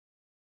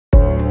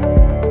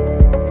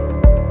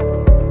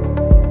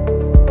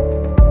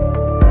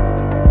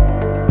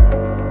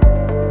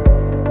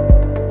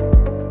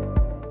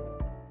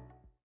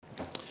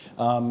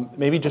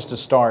Maybe just to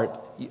start,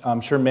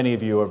 I'm sure many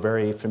of you are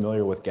very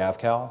familiar with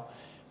GavCal.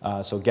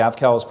 So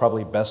GavCal is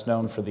probably best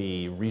known for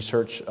the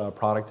research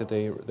product that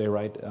they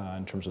write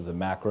in terms of the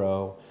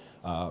macro,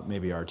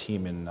 maybe our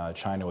team in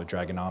China with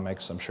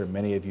Dragonomics. I'm sure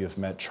many of you have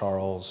met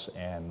Charles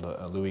and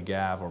Louis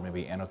Gav, or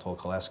maybe Anatol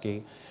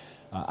Koleski.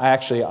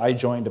 I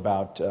joined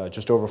about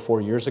just over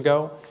 4 years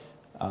ago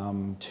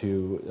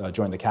to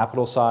join the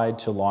capital side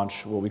to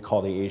launch what we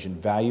call the Asian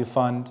Value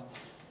Fund.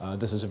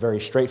 This is a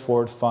very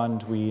straightforward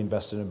fund. We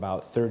invested in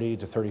about 30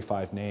 to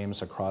 35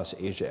 names across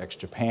Asia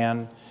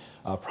ex-Japan,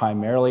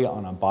 primarily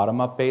on a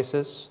bottom-up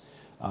basis.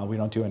 We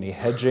don't do any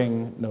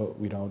hedging,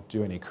 we don't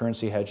do any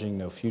currency hedging,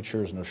 no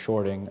futures, no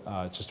shorting.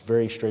 It's just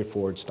very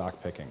straightforward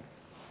stock picking.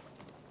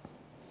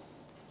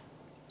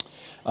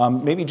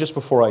 Maybe just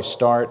before I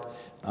start,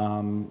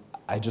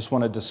 I just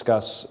want to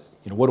discuss,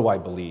 what do I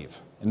believe?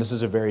 And this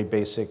is a very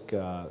basic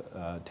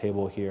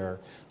table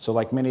here. So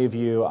like many of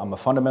you, I'm a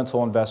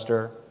fundamental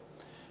investor.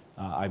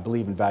 I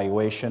believe in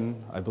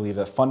valuation. I believe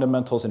that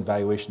fundamentals and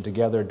valuation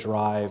together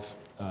drive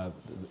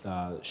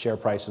share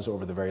prices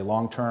over the very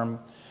long term.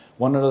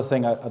 One other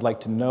thing I'd like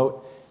to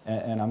note,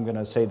 and I'm going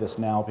to say this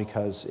now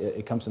because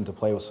it comes into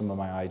play with some of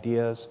my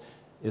ideas,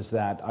 is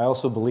that I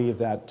also believe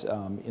that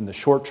in the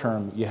short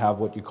term you have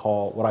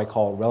what I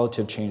call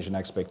relative change in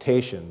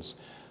expectations.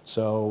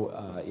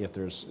 So if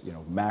there's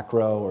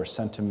macro or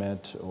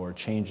sentiment or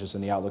changes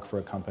in the outlook for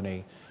a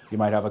company, you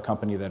might have a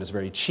company that is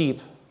very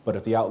cheap, but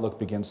if the outlook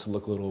begins to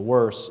look a little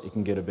worse, it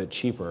can get a bit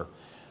cheaper.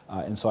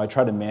 And so I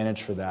try to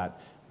manage for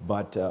that.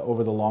 But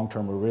over the long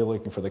term, we're really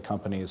looking for the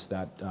companies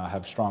that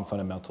have strong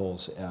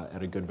fundamentals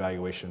at a good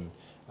valuation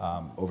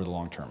over the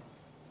long term.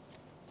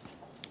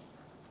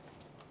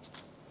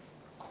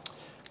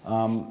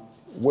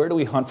 Where do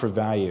we hunt for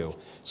value?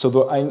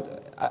 So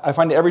I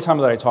find every time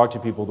that I talk to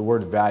people, the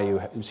word value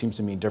seems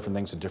to mean different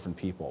things to different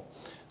people.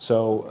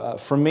 So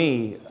for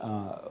me,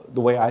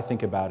 the way I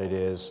think about it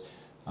is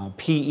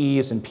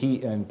PEs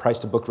and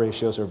price-to-book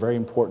ratios are very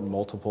important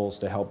multiples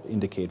to help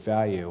indicate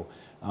value.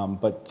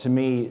 But to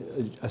me,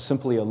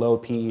 simply a low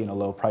PE and a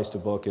low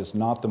price-to-book is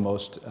not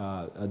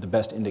the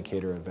best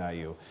indicator of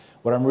value.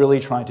 What I'm really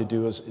trying to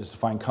do is to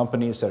find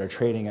companies that are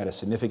trading at a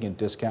significant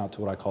discount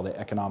to what I call the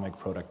economic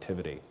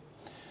productivity.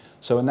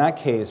 So in that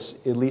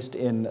case, at least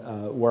in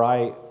where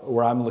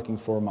I'm looking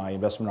for my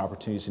investment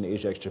opportunities in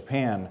Asia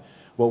ex-Japan,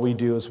 what we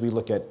do is we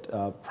look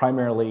at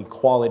primarily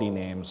quality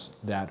names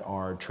that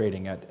are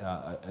trading at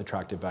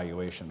attractive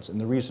valuations. And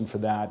the reason for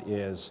that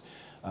is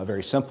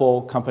very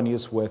simple.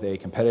 Companies with a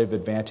competitive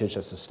advantage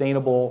that's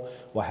sustainable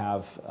will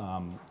have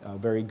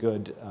very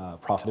good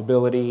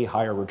profitability,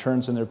 higher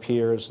returns than their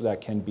peers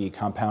that can be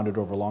compounded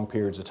over long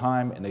periods of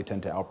time, and they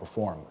tend to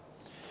outperform.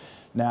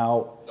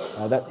 Now,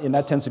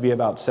 that tends to be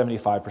about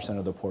 75%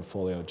 of the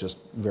portfolio, just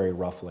very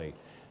roughly.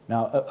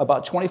 Now,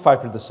 about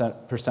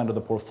 25% of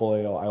the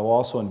portfolio, I will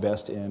also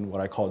invest in what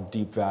I call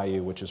deep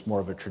value, which is more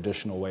of a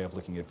traditional way of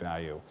looking at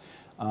value.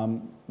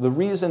 The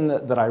reason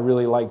that I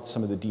really like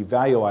some of the deep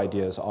value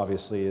ideas,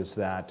 obviously, is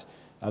that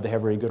they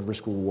have very good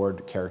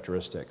risk-reward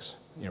characteristics.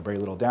 Very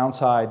little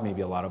downside,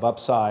 maybe a lot of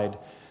upside.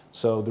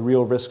 So the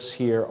real risks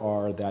here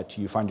are that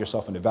you find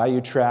yourself in a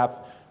value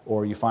trap,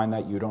 or you find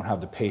that you don't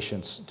have the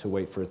patience to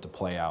wait for it to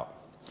play out.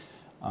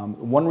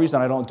 One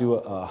reason I don't do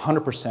a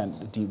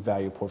 100% deep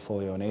value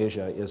portfolio in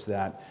Asia is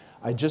that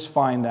I just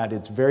find that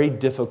it's very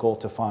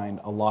difficult to find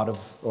a lot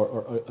of,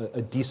 or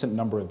a decent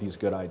number of these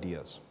good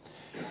ideas.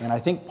 And I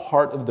think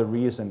part of the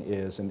reason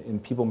is,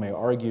 and people may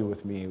argue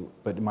with me,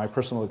 but in my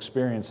personal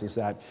experience is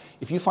that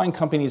if you find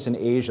companies in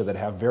Asia that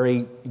have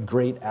very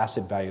great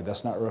asset value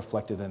that's not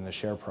reflected in the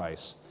share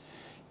price,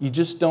 you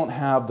just don't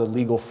have the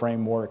legal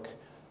framework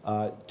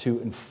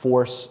to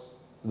enforce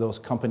those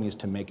companies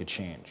to make a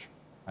change.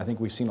 I think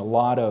we've seen a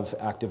lot of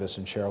activists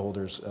and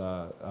shareholders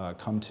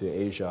come to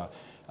Asia,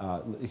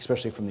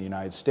 especially from the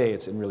United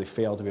States, and really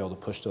fail to be able to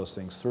push those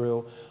things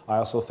through. I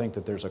also think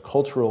that there's a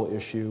cultural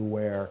issue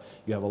where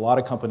you have a lot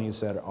of companies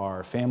that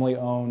are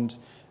family-owned,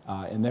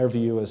 and their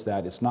view is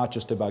that it's not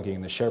just about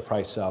getting the share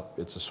price up,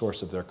 it's a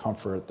source of their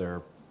comfort,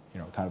 their,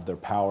 kind of their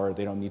power.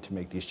 They don't need to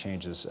make these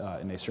changes,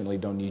 and they certainly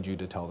don't need you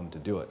to tell them to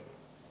do it.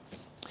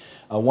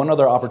 One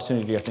other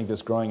opportunity I think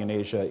that's growing in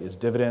Asia is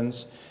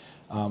dividends.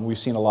 We've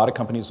seen a lot of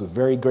companies with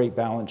very great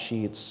balance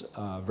sheets,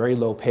 very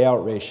low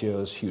payout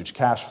ratios, huge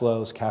cash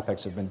flows,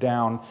 CapEx have been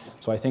down.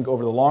 So I think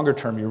over the longer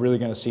term, you're really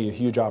going to see a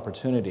huge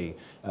opportunity.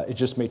 It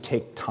just may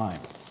take time.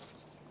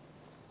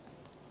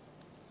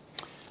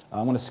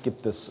 I want to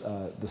skip this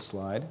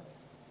slide.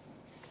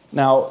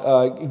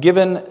 Now,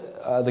 given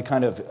the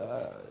kind of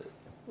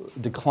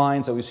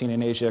declines that we've seen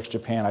in Asia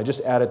ex-Japan, I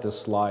just added this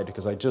slide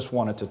because I just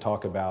wanted to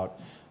talk about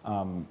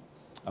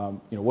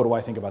what do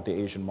I think about the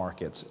Asian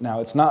markets. Now,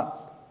 it's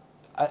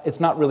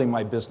not really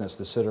my business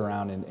to sit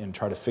around and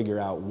try to figure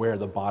out where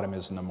the bottom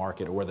is in the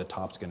market or where the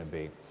top's going to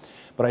be.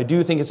 But I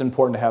do think it's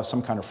important to have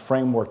some kind of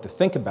framework to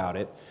think about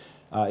it,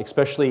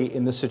 especially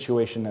in this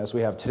situation as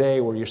we have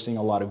today where you're seeing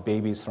a lot of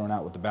babies thrown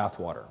out with the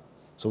bathwater.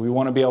 So we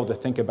want to be able to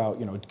think about,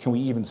 can we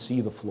even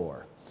see the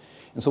floor?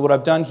 And so what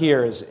I've done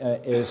here is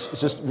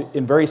just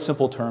in very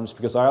simple terms,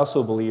 because I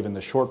also believe in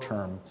the short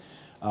term,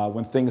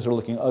 when things are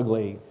looking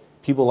ugly,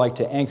 people like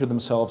to anchor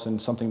themselves in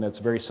something that's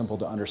very simple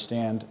to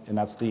understand, and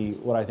that's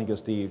what I think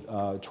is the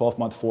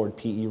 12-month forward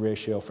PE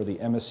ratio for the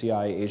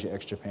MSCI Asia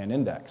ex-Japan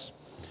Index.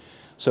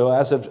 So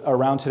as of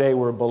around today,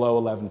 we're below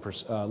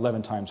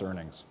 11 times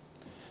earnings.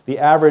 The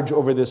average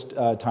over this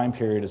time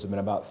period has been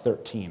about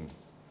 13.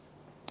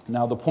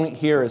 Now the point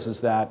here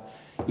is that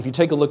if you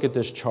take a look at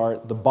this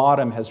chart, the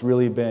bottom has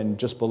really been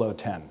just below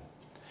 10.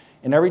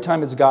 And every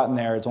time it's gotten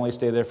there, it's only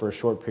stayed there for a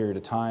short period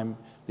of time.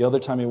 The other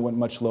time it went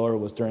much lower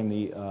was during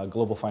the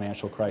global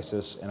financial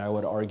crisis, and I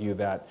would argue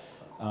that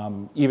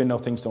even though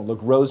things don't look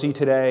rosy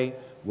today,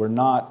 we're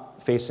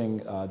not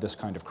facing this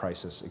kind of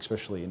crisis,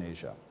 especially in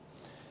Asia.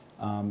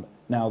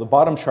 Now, the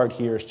bottom chart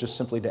here is just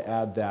simply to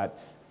add that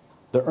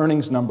the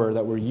earnings number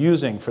that we're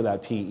using for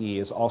that PE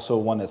is also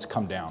one that's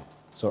come down.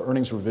 So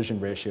earnings revision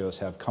ratios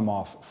have come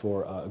off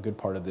for a good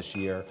part of this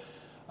year.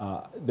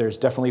 There's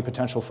definitely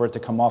potential for it to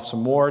come off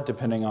some more,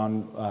 depending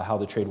on how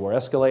the trade war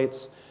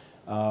escalates.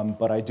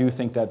 But I do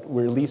think that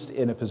we're at least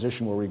in a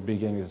position where we're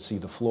beginning to see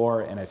the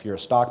floor, and if you're a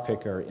stock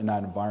picker in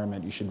that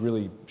environment, you should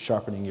really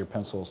sharpening your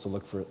pencils to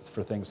look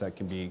for things that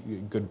can be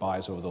good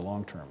buys over the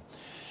long term.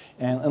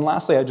 And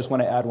lastly, I just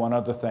want to add one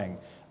other thing.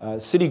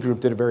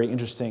 Citigroup did a very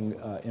interesting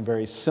and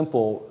very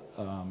simple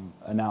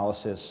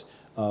analysis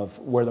of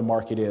where the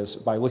market is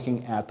by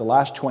looking at the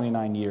last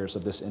 29 years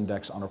of this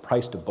index on a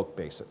price-to-book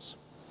basis.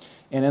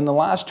 And in the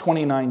last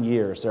 29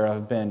 years, there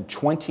have been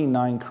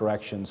 29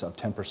 corrections of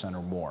 10%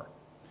 or more.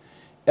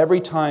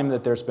 Every time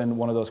that there's been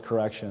one of those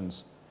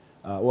corrections,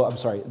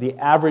 the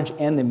average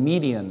and the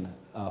median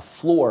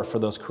floor for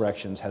those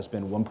corrections has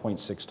been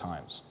 1.6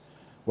 times.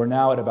 We're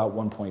now at about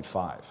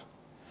 1.5.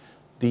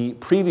 The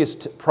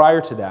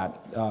prior to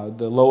that,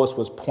 the lowest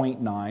was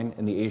 0.9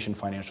 in the Asian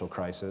financial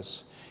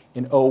crisis.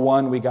 In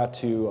 2001, we got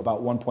to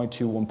about 1.2,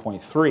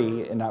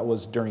 1.3, and that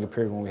was during a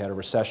period when we had a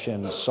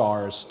recession,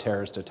 SARS,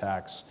 terrorist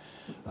attacks,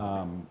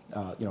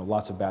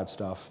 lots of bad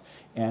stuff.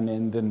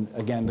 And then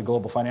again, the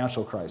global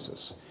financial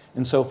crisis.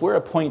 And so if we're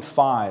at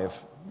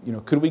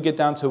 0.5, could we get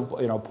down to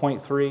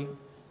 0.3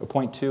 or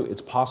 0.2?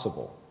 It's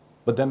possible.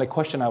 But then the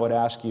question I would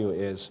ask you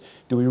is,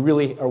 are we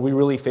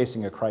really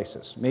facing a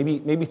crisis?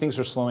 Maybe things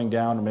are slowing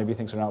down, or maybe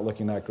things are not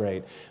looking that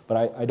great.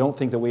 But I don't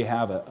think that we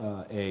have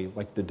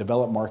like the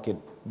developed market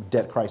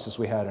debt crisis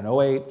we had in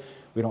 2008.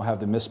 We don't have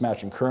the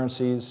mismatch in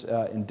currencies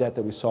in debt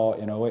that we saw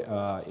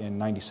in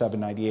 97,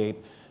 98.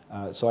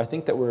 So I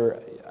think that we're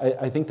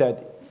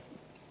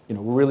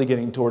really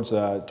getting towards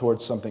a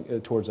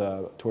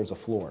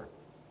floor.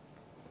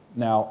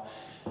 Now,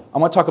 I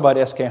want to talk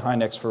about SK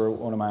Hynix for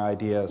one of my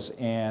ideas,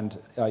 and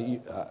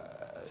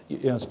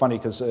it's funny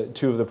because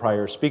two of the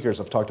prior speakers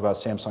have talked about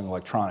Samsung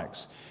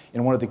Electronics,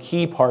 and one of the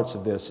key parts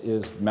of this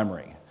is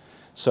memory.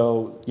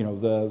 So,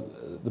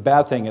 the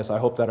bad thing is I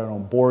hope that I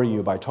don't bore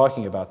you by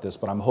talking about this,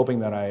 but I'm hoping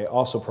that I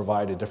also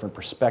provide a different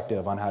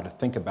perspective on how to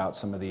think about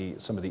some of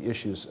the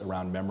issues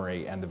around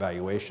memory and the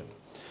valuation.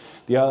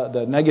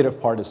 The negative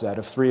part is that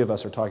if three of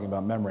us are talking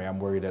about memory, I'm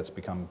worried it's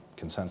become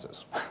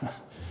consensus.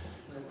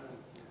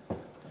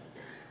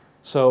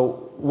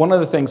 So one of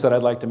the things that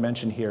I'd like to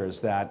mention here is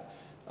that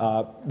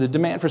the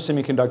demand for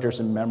semiconductors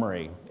and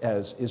memory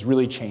is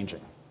really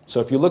changing.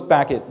 So if you look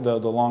back at the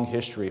long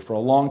history, for a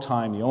long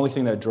time, the only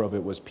thing that drove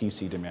it was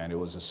PC demand. It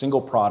was a single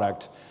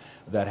product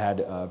that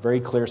had very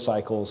clear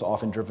cycles,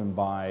 often driven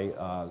by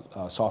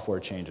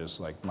software changes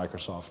like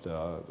Microsoft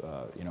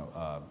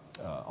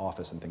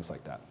Office and things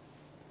like that.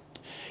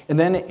 And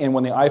then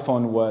when the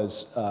iPhone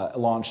was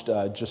launched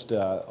just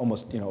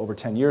almost over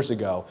 10 years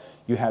ago,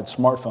 you had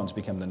smartphones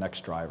become the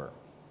next driver.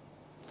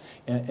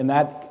 And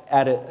that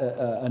added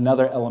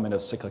another element of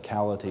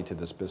cyclicality to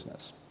this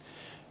business.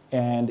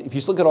 And if you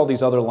just look at all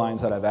these other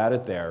lines that I've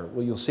added there,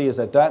 what you'll see is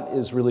that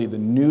is really the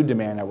new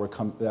demand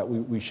that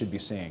we should be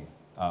seeing,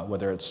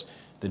 whether it's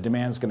the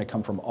demand is going to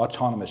come from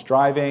autonomous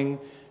driving,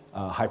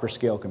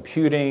 hyperscale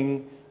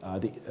computing,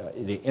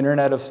 the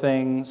Internet of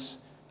Things.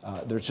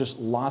 There's just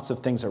lots of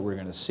things that we're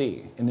going to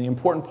see. And the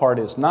important part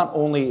is not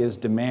only is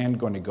demand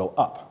going to go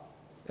up,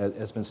 as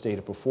has been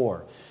stated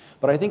before,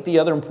 but I think the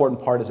other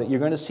important part is that you're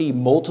going to see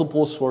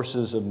multiple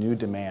sources of new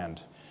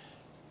demand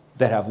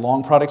that have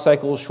long product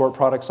cycles, short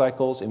product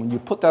cycles, and when you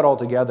put that all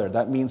together,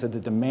 that means that the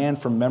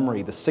demand for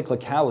memory, the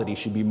cyclicality,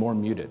 should be more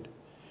muted.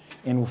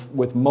 And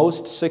with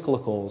most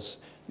cyclicals,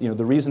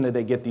 the reason that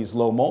they get these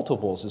low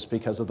multiples is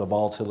because of the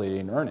volatility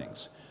in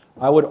earnings.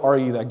 I would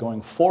argue that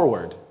going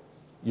forward,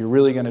 you're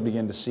really going to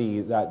begin to see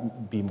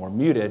that be more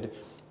muted.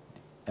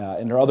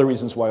 And there are other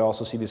reasons why I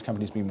also see these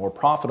companies being more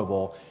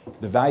profitable.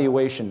 The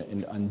valuation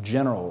in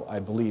general, I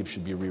believe,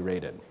 should be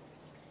re-rated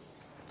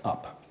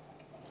up.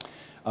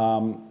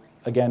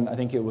 Again, I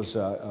think it was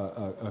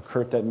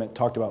Kurt that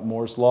talked about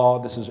Moore's Law.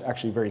 This is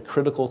actually very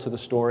critical to the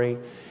story.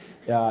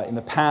 In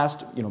the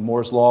past,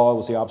 Moore's Law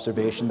was the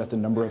observation that the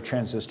number of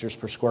transistors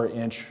per square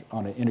inch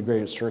on an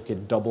integrated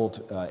circuit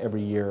doubled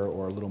every year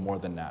or a little more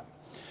than that.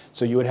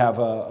 So you would have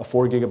a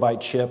 4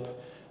 gigabyte chip.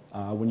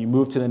 When you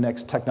move to the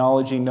next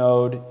technology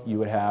node, you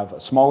would have a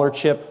smaller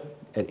chip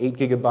at 8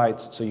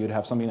 gigabytes, so you'd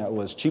have something that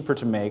was cheaper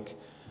to make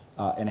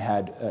and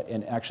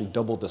actually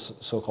doubled the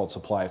so-called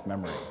supply of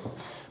memory.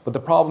 But the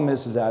problem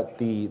is that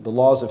the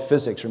laws of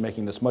physics are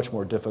making this much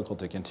more difficult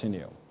to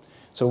continue.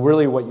 So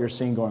really what you're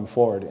seeing going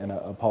forward, and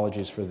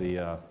apologies for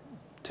the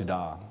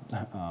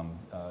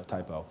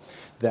typo,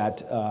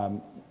 that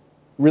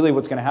really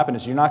what's going to happen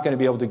is you're not going to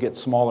be able to get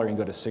smaller and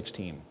go to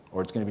 16,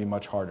 or it's going to be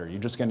much harder.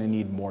 You're just going to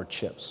need more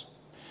chips.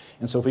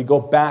 And so if we go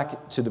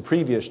back to the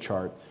previous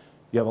chart,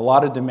 you have a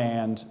lot of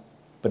demand,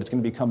 but it's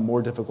going to become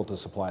more difficult to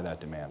supply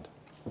that demand.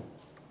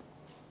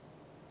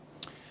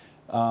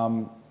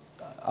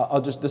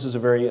 This is a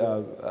very,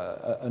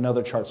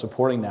 another chart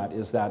supporting that,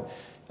 is that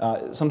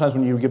sometimes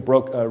when you get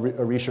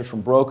research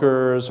from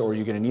brokers or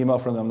you get an email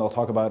from them, they'll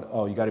talk about,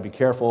 oh, you got to be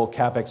careful,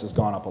 CapEx has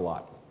gone up a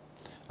lot.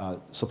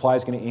 Supply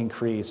is going to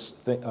increase,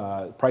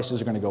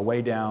 prices are going to go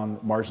way down,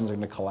 margins are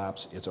going to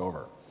collapse, it's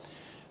over.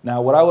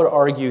 Now, what I would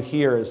argue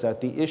here is that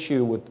the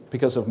issue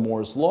because of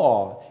Moore's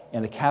law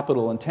and the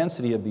capital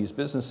intensity of these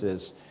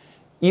businesses,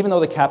 even though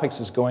the CapEx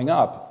is going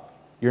up,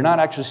 you're not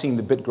actually seeing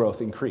the bit growth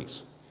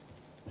increase.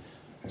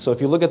 So if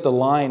you look at the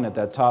line at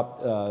that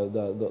top,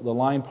 the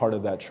line part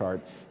of that chart,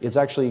 it's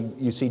actually,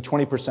 you see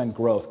 20%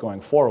 growth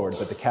going forward,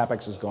 but the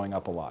CapEx is going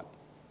up a lot.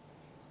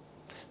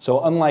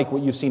 So unlike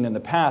what you've seen in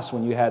the past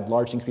when you had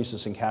large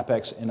increases in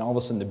CapEx and all of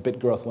a sudden the bit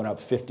growth went up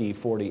 50,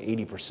 40,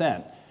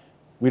 80%,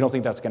 we don't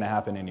think that's going to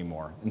happen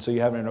anymore. And so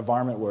you have an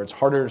environment where it's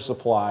harder to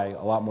supply,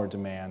 a lot more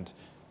demand.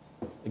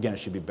 Again, it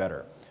should be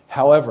better.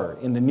 However,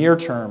 in the near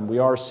term, we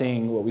are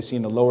seeing what we see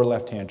in the lower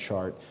left-hand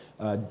chart,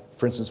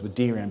 for instance, with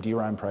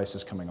DRAM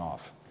prices coming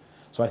off.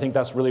 So I think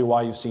that's really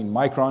why you've seen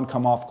Micron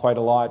come off quite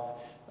a lot.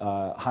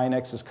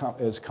 Hynix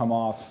has come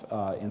off,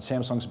 and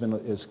Samsung's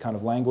is kind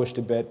of languished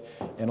a bit.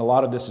 And a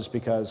lot of this is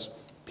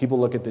because people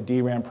look at the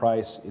DRAM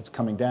price, it's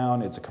coming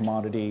down, it's a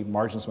commodity,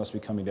 margins must be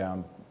coming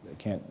down.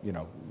 You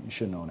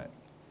shouldn't own it.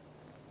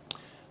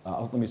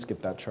 Let me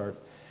skip that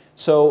chart.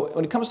 So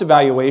when it comes to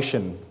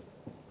valuation,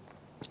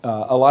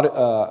 I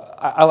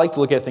like to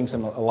look at things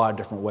in a lot of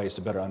different ways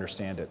to better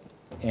understand it.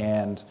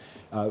 And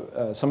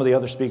some of the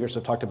other speakers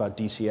have talked about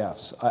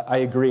DCFs. I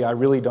agree, I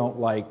really don't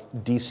like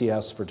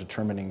DCFs for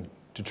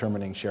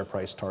determining share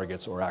price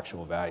targets or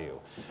actual value.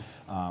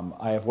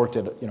 I have worked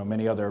at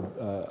many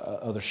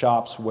other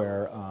shops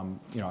where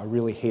I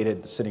really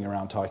hated sitting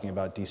around talking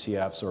about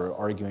DCFs or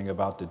arguing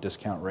about the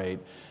discount rate,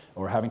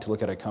 or having to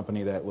look at a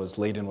company that was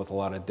laden with a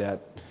lot of debt,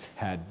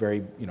 had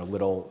very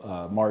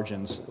little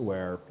margins,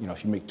 where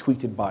if you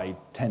tweaked it by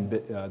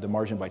the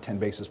margin by 10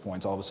 basis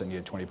points, all of a sudden you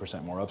had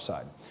 20% more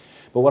upside.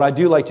 But what I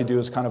do like to do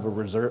is kind of a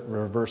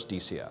reverse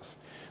DCF,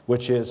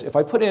 which is if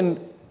I put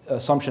in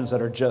assumptions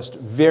that are just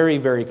very,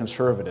 very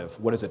conservative,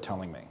 what is it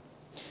telling me?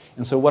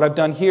 And so what I've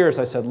done here is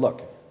I said,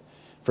 look,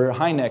 for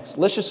Hynix,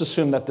 let's just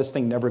assume that this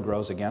thing never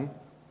grows again,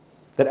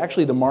 that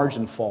actually the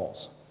margin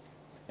falls.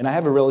 And I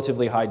have a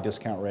relatively high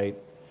discount rate.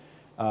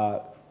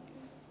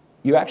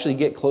 You actually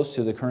get close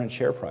to the current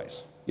share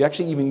price. You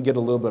actually even get a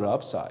little bit of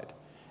upside.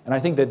 And I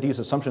think that these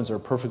assumptions are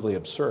perfectly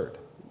absurd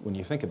when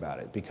you think about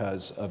it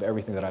because of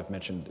everything that I've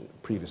mentioned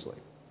previously.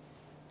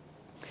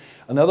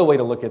 Another way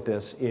to look at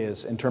this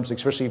is, in terms,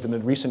 especially from the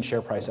recent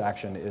share price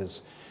action,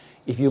 is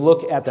if you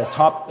look at the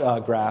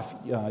top graph,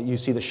 you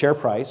see the share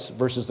price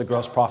versus the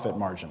gross profit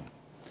margin.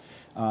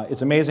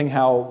 It's amazing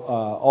how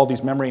all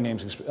these memory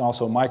names,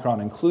 also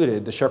Micron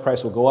included, the share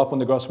price will go up when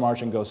the gross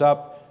margin goes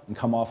up and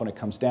come off when it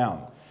comes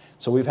down.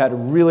 So we've had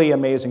really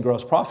amazing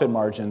gross profit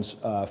margins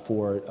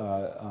for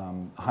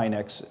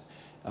Hynix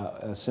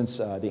since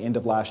the end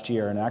of last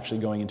year and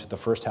actually going into the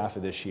first half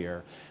of this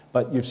year.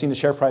 But you've seen the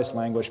share price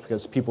languish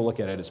because people look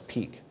at it as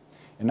peak.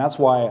 And that's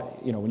why,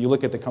 when you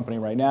look at the company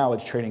right now,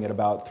 it's trading at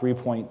about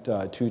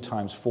 3.2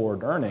 times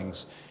forward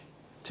earnings.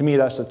 To me,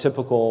 that's a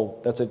typical,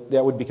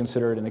 that would be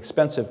considered an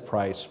expensive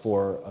price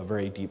for a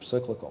very deep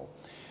cyclical.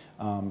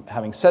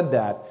 Having said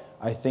that,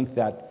 I think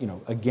that,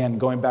 again,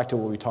 going back to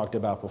what we talked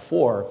about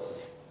before,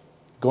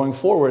 going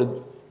forward,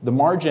 the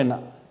margin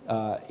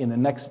in the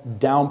next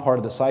down part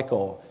of the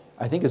cycle,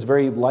 I think is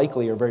very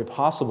likely or very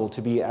possible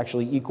to be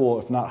actually equal,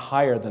 if not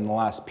higher, than the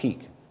last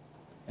peak.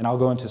 And I'll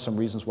go into some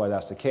reasons why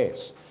that's the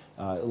case,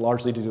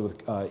 largely to do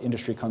with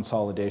industry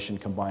consolidation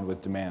combined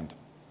with demand.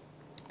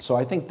 So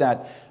I think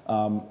that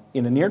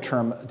in the near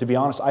term, to be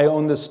honest, I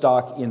own this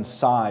stock in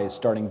size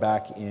starting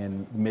back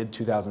in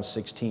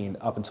mid-2016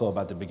 up until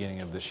about the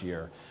beginning of this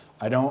year.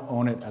 I don't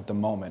own it at the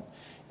moment,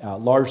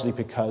 largely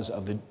because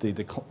of the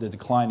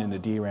decline in the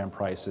DRAM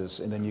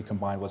prices, and then you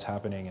combine what's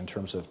happening in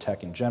terms of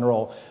tech in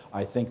general.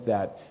 I think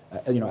that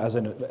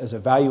as a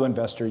value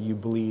investor, you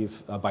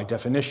believe by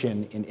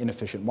definition in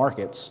inefficient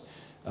markets.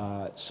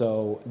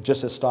 So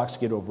just as stocks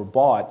get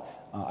overbought,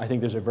 I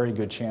think there's a very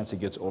good chance it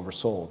gets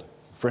oversold.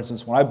 For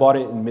instance, when I bought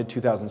it in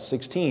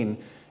mid-2016,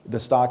 the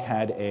stock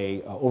had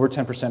a over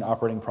 10%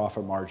 operating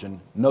profit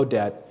margin, no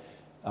debt.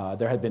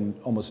 There had been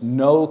almost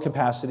no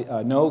capacity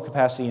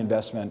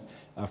investment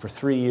for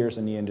 3 years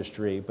in the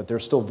industry, but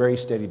there's still very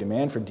steady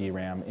demand for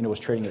DRAM, and it was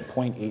trading at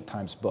 0.8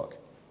 times book.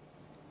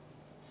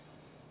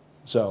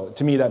 So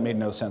to me, that made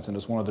no sense, and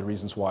it's one of the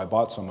reasons why I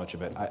bought so much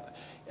of it.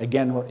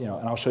 Again, you know,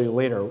 and I'll show you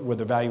later where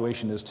the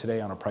valuation is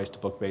today on a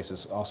price-to-book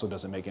basis also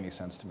doesn't make any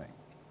sense to me.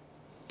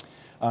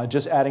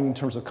 Just adding in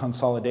terms of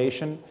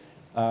consolidation,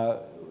 the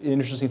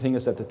interesting thing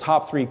is that the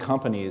top 3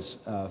 companies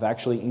have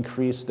actually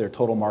increased their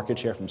total market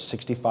share from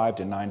 65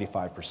 to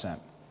 95%.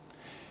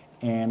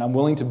 And I'm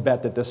willing to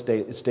bet that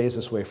it stays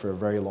this way for a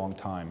very long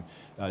time,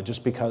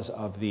 just because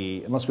of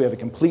unless we have a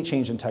complete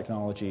change in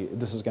technology,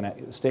 this is going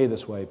to stay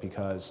this way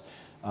because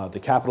the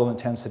capital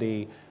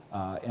intensity,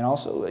 and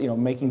also, you know,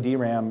 making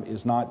DRAM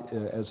is not,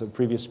 as a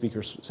previous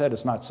speaker said,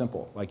 it's not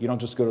simple. Like, you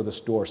don't just go to the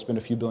store, spend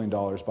a few $1 billion,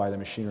 buy the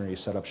machinery,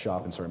 set up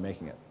shop, and start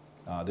making it.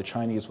 The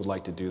Chinese would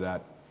like to do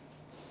that.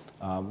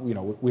 You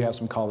know, we have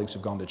some colleagues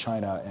who've gone to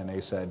China, and they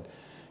said,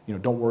 you know,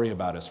 don't worry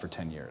about us for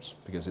 10 years,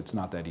 because it's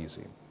not that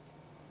easy.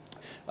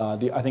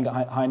 I think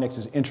Hynix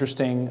is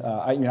interesting.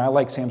 I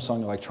like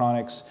Samsung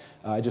Electronics.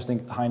 I just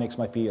think Hynix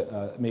might be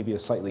maybe a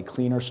slightly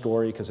cleaner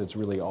story because it's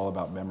really all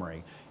about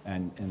memory.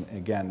 And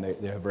again,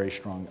 they have very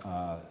strong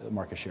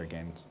market share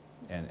gains.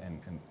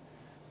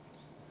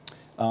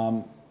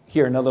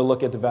 Here, another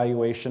look at the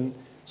valuation.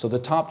 So the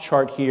top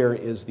chart here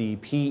is the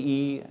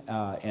PE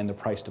and the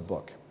price to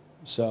book.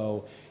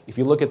 So if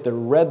you look at the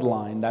red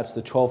line, that's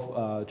the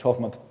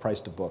 12-month price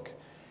to book,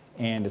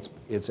 and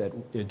it's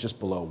just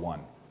below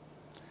 1.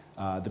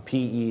 The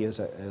PE, as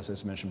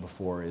I mentioned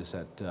before, is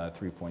at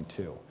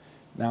 3.2.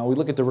 Now we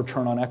look at the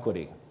return on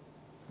equity.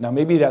 Now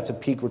maybe that's a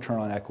peak return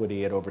on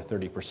equity at over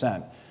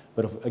 30%,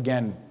 but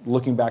again,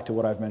 looking back to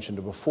what I've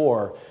mentioned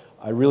before,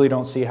 I really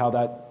don't see how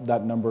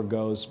that number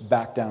goes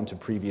back down to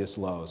previous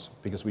lows,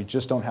 because we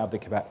just don't have the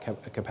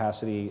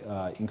capacity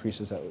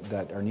increases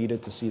that are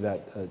needed to see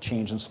that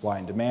change in supply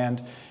and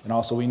demand, and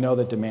also we know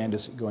that demand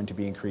is going to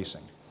be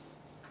increasing.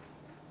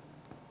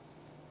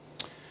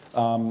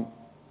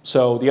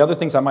 So the other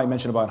things I might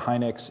mention about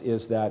Hynix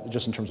is that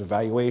just in terms of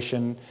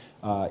valuation,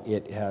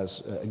 it has,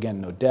 again,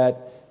 no debt.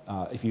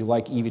 If you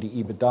like EV to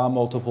EBITDA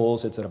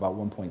multiples, it's at about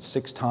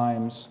 1.6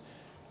 times.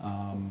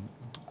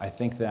 I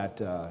think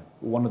that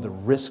one of the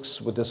risks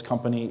with this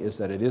company is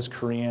that it is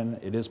Korean.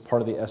 It is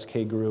part of the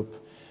SK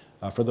group.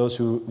 For those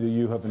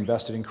who have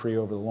invested in Korea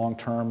over the long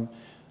term,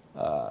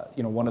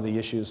 you know, one of the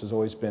issues has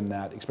always been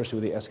that, especially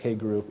with the SK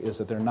group, is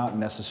that they're not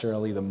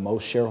necessarily the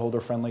most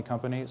shareholder-friendly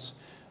companies.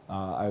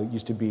 I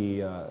used to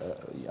be,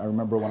 I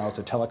remember when I was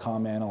a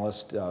telecom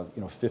analyst, you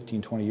know, 15,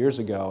 20 years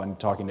ago, and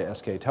talking to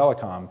SK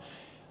Telecom,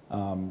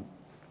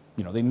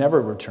 you know, they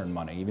never returned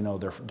money, even though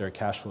their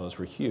cash flows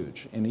were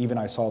huge. And even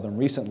I saw them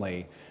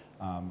recently,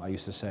 I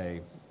used to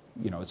say,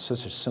 you know, it's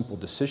such a simple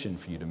decision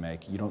for you to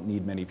make. You don't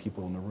need many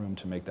people in the room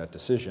to make that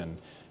decision.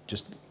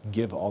 Just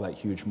give all that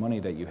huge money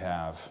that you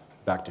have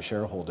back to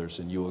shareholders,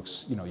 and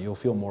you'll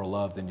feel more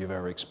love than you've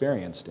ever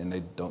experienced, and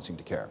they don't seem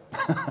to care.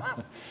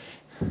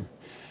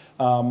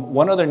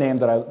 One other name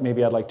that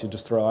I'd like to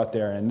just throw out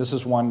there, and this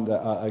is one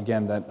that,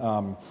 again, that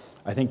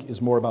I think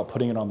is more about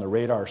putting it on the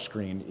radar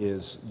screen,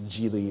 is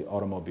Geely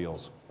Automobile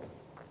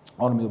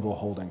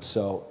Holdings.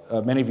 So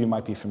many of you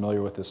might be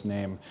familiar with this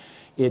name.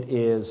 It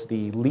is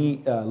the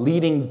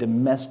leading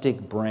domestic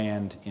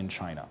brand in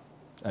China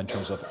in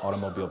terms of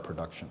automobile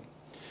production.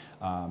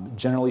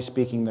 Generally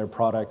speaking, their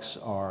products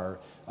are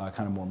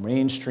kind of more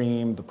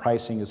mainstream. The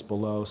pricing is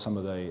below some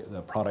of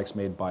the products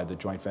made by the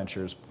joint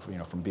ventures, you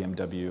know, from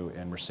BMW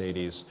and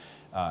Mercedes.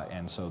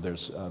 And so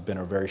there's been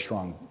a very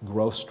strong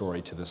growth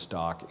story to this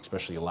stock,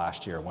 especially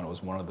last year when it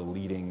was one of the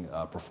leading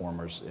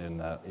performers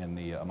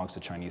amongst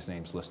the Chinese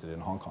names listed in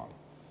Hong Kong.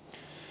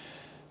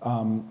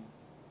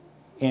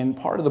 And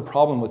part of the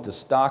problem with the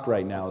stock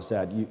right now is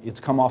that it's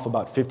come off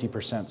about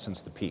 50%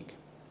 since the peak.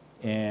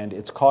 And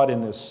it's caught in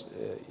this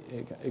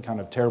kind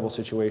of terrible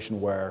situation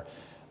where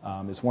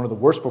it's one of the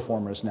worst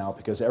performers now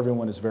because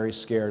everyone is very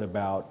scared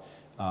about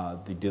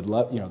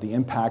the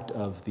impact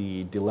of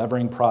the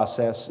delevering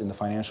process in the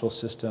financial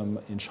system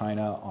in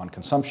China on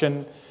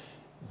consumption,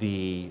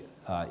 the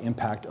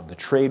impact of the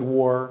trade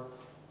war,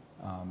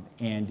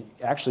 and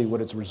actually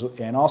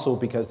and also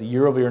because the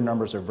year-over-year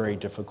numbers are very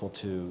difficult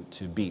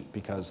to beat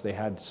because they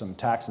had some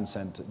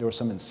there were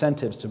some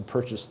incentives to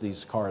purchase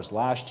these cars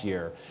last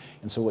year,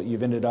 and so what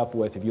you've ended up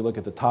with, if you look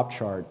at the top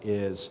chart,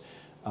 is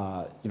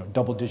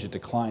double-digit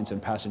declines in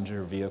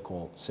passenger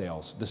vehicle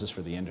sales. This is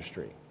for the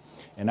industry.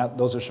 And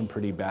those are some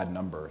pretty bad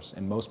numbers,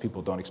 and most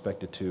people don't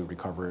expect it to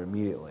recover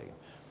immediately.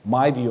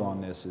 My view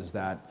on this is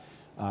that,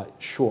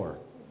 sure,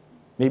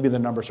 maybe the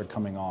numbers are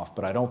coming off,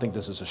 but I don't think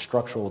this is a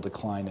structural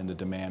decline in the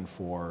demand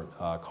for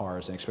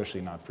cars, and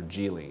especially not for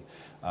Geely.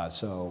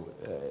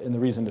 And the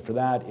reason for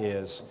that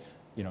is,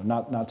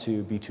 not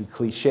to be too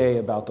cliche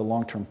about the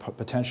long-term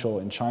potential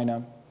in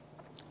China,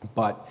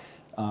 but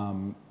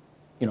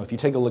if you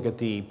take a look at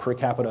the per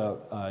capita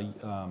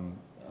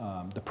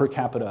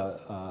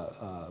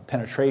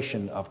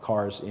penetration of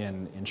cars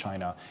in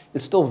China,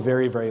 it's still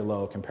very, very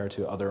low compared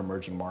to other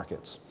emerging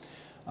markets.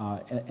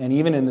 And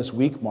even in this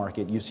weak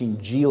market, you've seen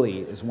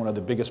Geely is one of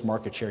the biggest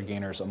market share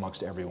gainers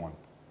amongst everyone.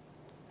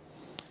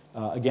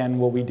 Again,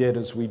 what we did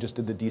is we just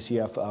did the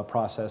DCF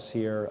process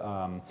here.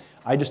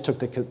 I just took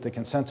the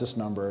consensus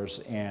numbers,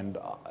 and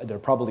they're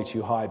probably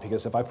too high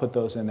because if I put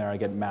those in there, I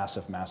get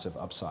massive, massive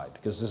upside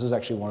because this is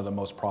actually one of the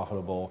most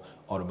profitable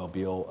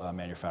automobile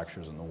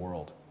manufacturers in the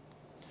world.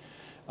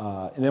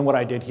 And then what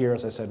I did here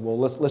is I said, well,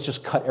 let's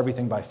just cut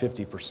everything by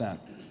 50%.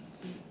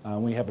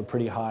 We have a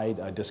pretty high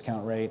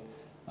discount rate.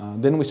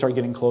 Then we start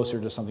getting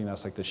closer to something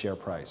that's like the share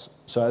price.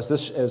 So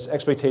as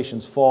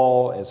expectations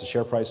fall, as the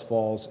share price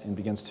falls and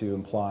begins to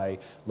imply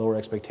lower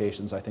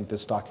expectations, I think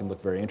this stock can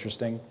look very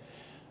interesting.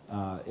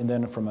 And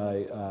then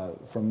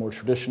from more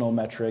traditional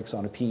metrics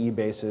on a PE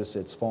basis,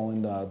 it's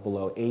fallen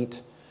below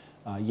 8.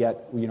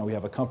 Yet we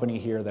have a company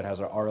here that has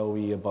an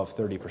ROE above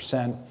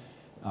 30%.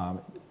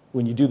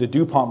 When you do the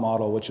DuPont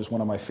model, which is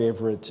one of my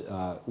favorite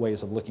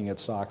ways of looking at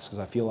stocks, because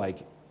I feel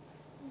like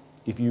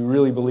if you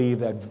really believe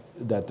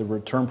that the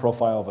return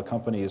profile of a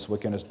company is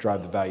what going to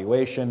drive the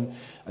valuation,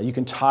 you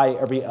can tie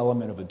every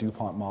element of a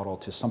DuPont model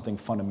to something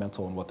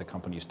fundamental in what the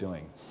company is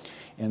doing.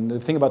 And the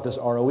thing about this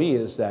ROE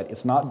is that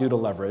it's not due to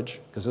leverage,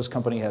 because this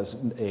company has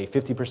a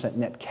 50%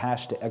 net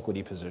cash to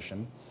equity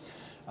position,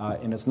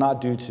 and it's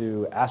not due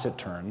to asset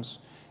turns.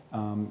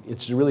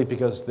 It's really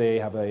because they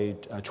have a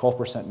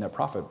 12% net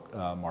profit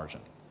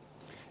margin.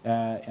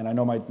 And I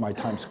know my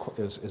time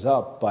is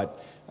up,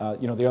 but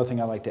the other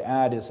thing I like to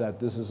add is that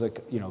this is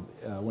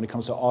when it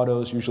comes to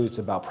autos, usually it's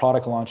about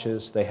product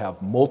launches. They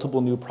have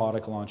multiple new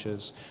product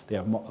launches. They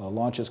have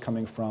launches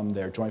coming from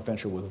their joint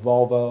venture with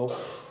Volvo.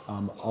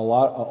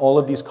 All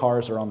of these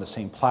cars are on the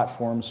same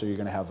platform, so you're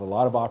going to have a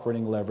lot of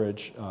operating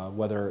leverage,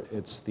 whether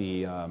it's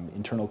the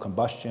internal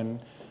combustion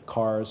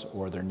cars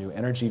or their new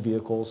energy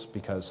vehicles,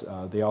 because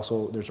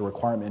there's a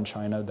requirement in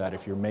China that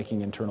if you're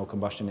making internal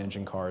combustion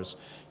engine cars,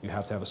 you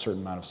have to have a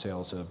certain amount of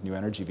sales of new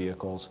energy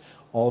vehicles.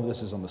 All of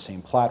this is on the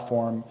same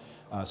platform,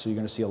 so you're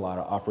going to see a lot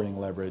of operating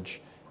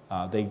leverage.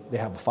 They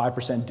have a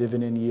 5%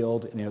 dividend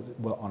yield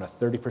on a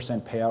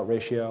 30% payout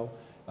ratio.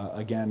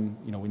 Again,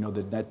 we know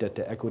the net debt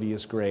to equity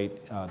is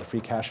great. The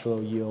free cash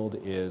flow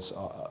yield is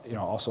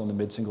also in the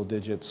mid-single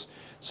digits.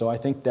 So I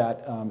think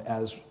that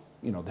as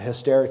the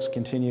hysterics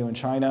continue in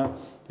China,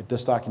 if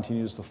this stock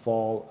continues to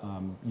fall,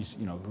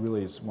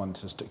 really is one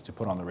to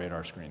put on the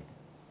radar screen.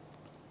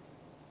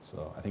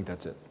 So I think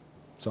that's it.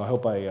 So I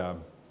hope I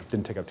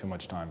didn't take up too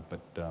much time,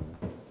 but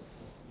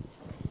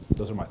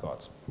those are my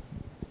thoughts.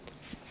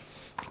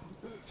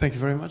 Thank you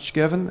very much,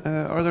 Gavin.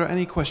 Are there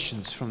any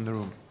questions from the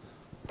room?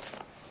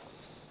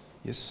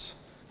 Yes.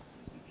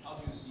 How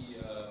do you see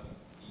the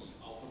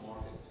auto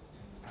market in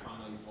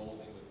China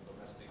evolving with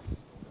domestic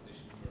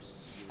competition versus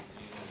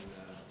European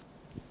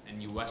and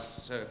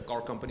US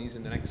car companies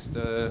in the next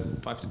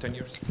 5 to 10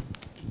 years?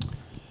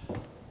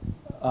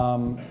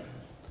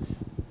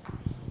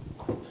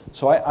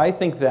 So I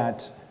think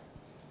that,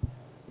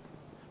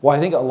 I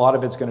think a lot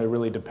of it's going to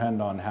really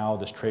depend on how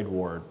this trade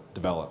war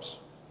develops,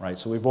 right?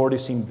 So we've already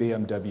seen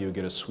BMW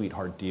get a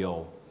sweetheart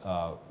deal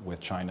with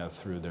China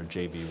through their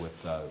JV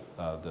with the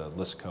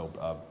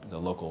LISCO, the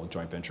local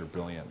joint venture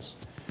Brilliance.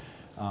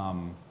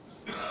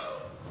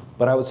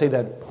 But I would say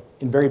that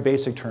in very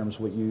basic terms,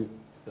 a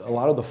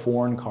lot of the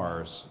foreign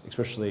cars,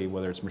 especially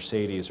whether it's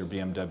Mercedes or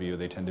BMW,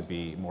 they tend to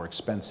be more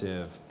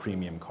expensive,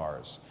 premium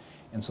cars.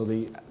 And so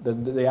the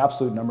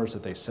absolute numbers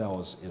that they sell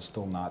is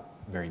still not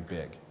very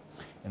big.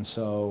 And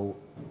so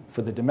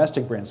for the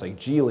domestic brands like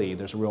Geely,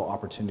 there's a real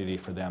opportunity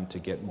for them to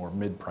get more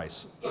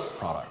mid-price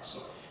products.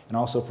 And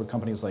also for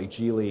companies like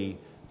Geely,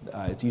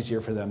 it's easier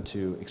for them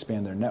to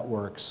expand their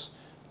networks.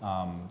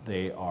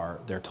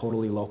 They're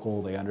totally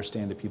local. They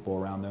understand the people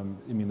around them.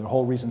 I mean, the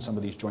whole reason some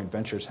of these joint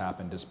ventures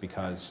happened is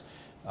because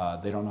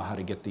they don't know how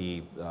to get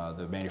the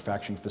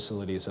manufacturing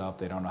facilities up.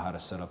 They don't know how to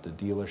set up the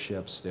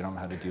dealerships. They don't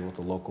know how to deal with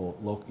the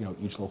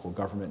each local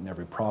government in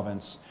every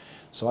province.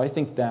 So I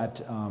think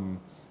that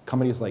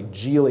companies like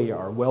Geely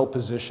are well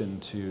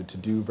positioned to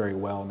do very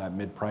well in that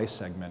mid-price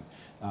segment.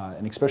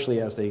 And especially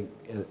as the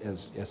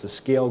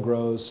scale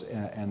grows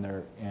and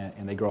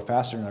they grow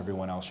faster than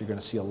everyone else, you're going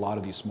to see a lot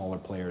of these smaller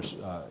players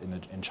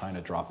in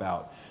China drop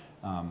out.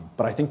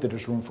 But I think that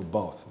there's room for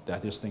both. I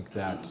just think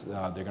that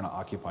they're going to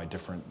occupy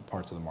different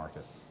parts of the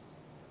market.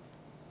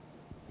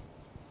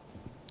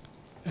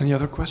 Any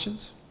other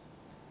questions?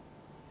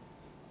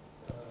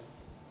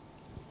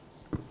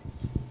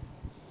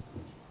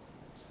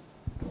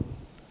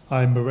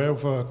 I'm aware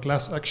of a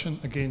class action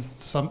against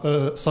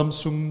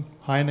Samsung,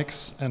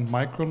 Hynix, and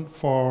Micron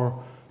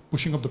for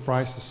pushing up the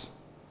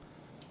prices.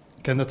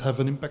 Can that have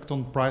an impact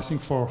on pricing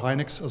for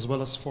Hynix as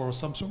well as for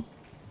Samsung?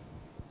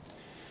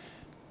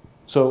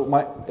 So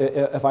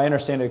if I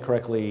understand it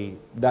correctly,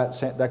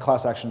 that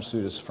class action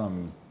suit is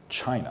from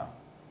China,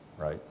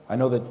 right? I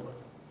know that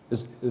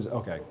is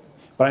okay,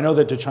 but I know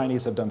that the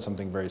Chinese have done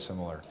something very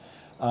similar.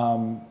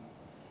 My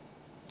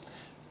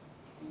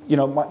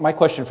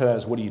question for that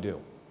is, what do you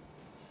do?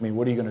 I mean,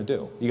 what are you going to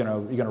do? You're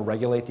going to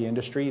regulate the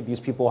industry?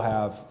 These people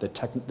have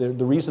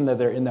the reason that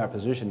they're in that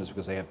position is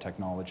because they have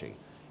technology.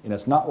 And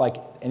it's not like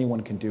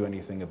anyone can do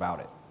anything about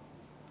it,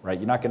 right?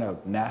 You're not going to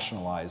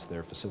nationalize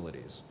their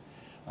facilities.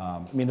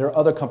 I mean, there are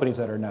other companies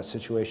that are in that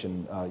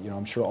situation.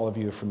 I'm sure all of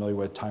you are familiar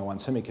with Taiwan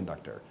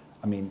Semiconductor.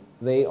 I mean,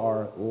 they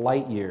are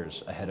light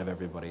years ahead of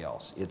everybody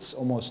else. It's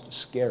almost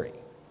scary,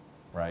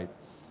 right?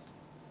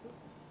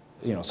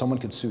 Someone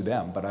could sue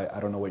them, but I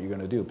don't know what you're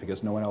going to do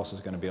because no one else is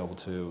going to be able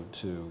to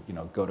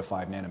go to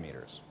 5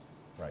 nanometers,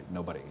 right?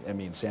 Nobody. I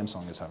mean,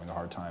 Samsung is having a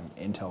hard time.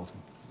 Intel's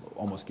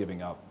almost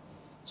giving up.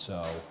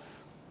 So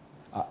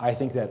I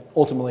think that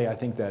ultimately,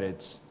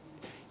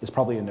 it's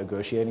probably a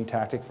negotiating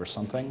tactic for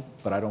something,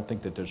 but I don't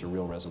think that there's a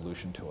real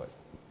resolution to it.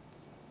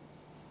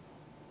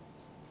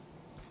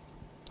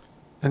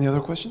 Any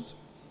other questions?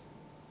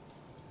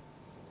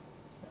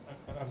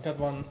 I've got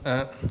one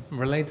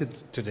related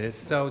to this.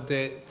 So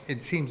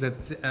it seems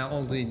that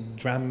all the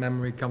DRAM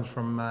memory comes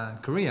from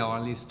Korea, or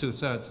at least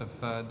 2/3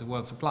 of the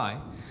world supply,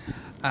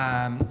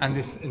 and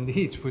this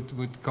indeed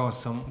would cause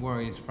some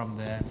worries from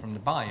the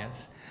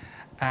buyers.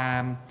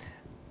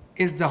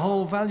 Is the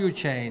whole value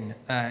chain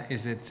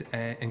is it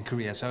in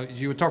Korea? So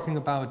you were talking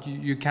about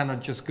you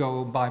cannot just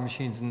go buy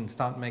machines and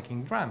start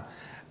making DRAM.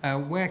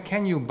 Where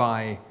can you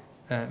buy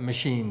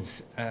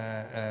machines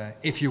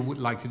if you would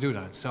like to do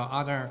that? So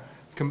are there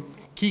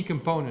key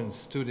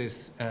components to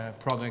this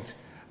product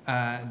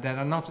that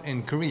are not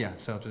in Korea,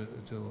 so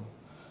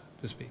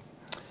to speak?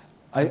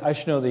 I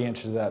should know the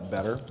answer to that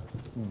better,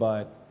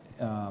 but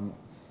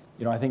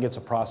I think it's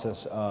a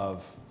process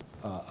of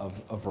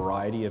a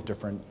variety of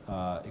different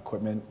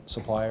equipment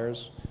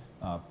suppliers,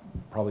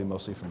 probably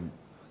mostly from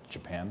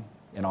Japan,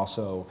 and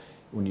also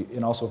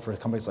for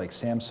companies like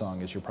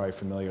Samsung, as you're probably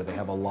familiar, they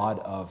have a lot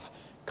of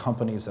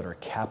companies that are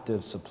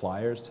captive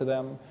suppliers to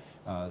them,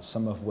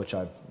 some of which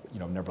I've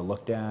never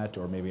looked at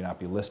or maybe not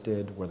be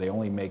listed, where they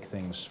only make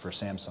things for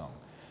Samsung.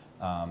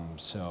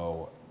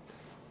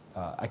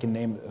 I can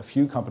name a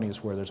few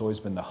companies where there's always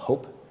been the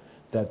hope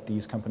that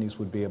these companies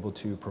would be able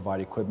to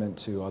provide equipment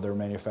to other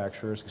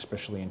manufacturers,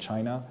 especially in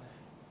China,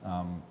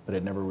 but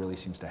it never really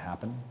seems to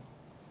happen.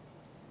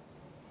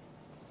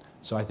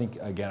 So I think,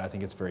 again,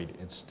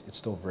 it's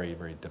still very,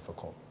 very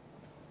difficult.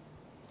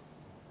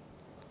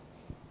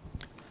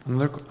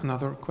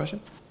 Another question?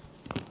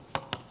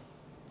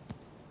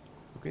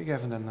 Okay,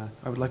 Gavin, then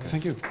I would like to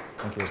thank you.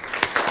 Thank you.